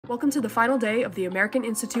Welcome to the final day of the American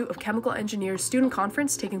Institute of Chemical Engineers Student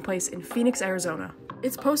Conference taking place in Phoenix, Arizona.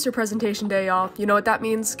 It's poster presentation day, y'all. You know what that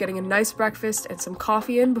means? Getting a nice breakfast and some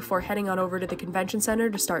coffee in before heading on over to the convention center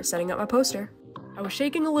to start setting up my poster. I was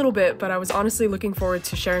shaking a little bit, but I was honestly looking forward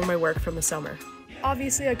to sharing my work from the summer.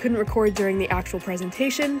 Obviously, I couldn't record during the actual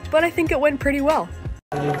presentation, but I think it went pretty well.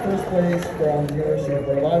 First place from the University of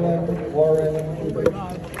Rhode Island,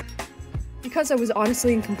 Warren. Because I was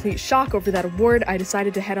honestly in complete shock over that award, I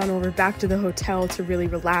decided to head on over back to the hotel to really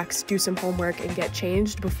relax, do some homework, and get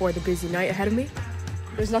changed before the busy night ahead of me.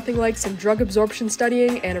 There's nothing like some drug absorption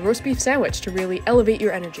studying and a roast beef sandwich to really elevate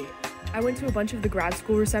your energy. I went to a bunch of the grad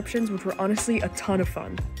school receptions, which were honestly a ton of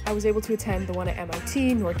fun. I was able to attend the one at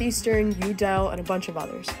MIT, Northeastern, UDel, and a bunch of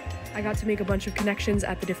others. I got to make a bunch of connections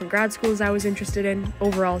at the different grad schools I was interested in.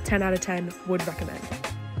 Overall, 10 out of 10, would recommend.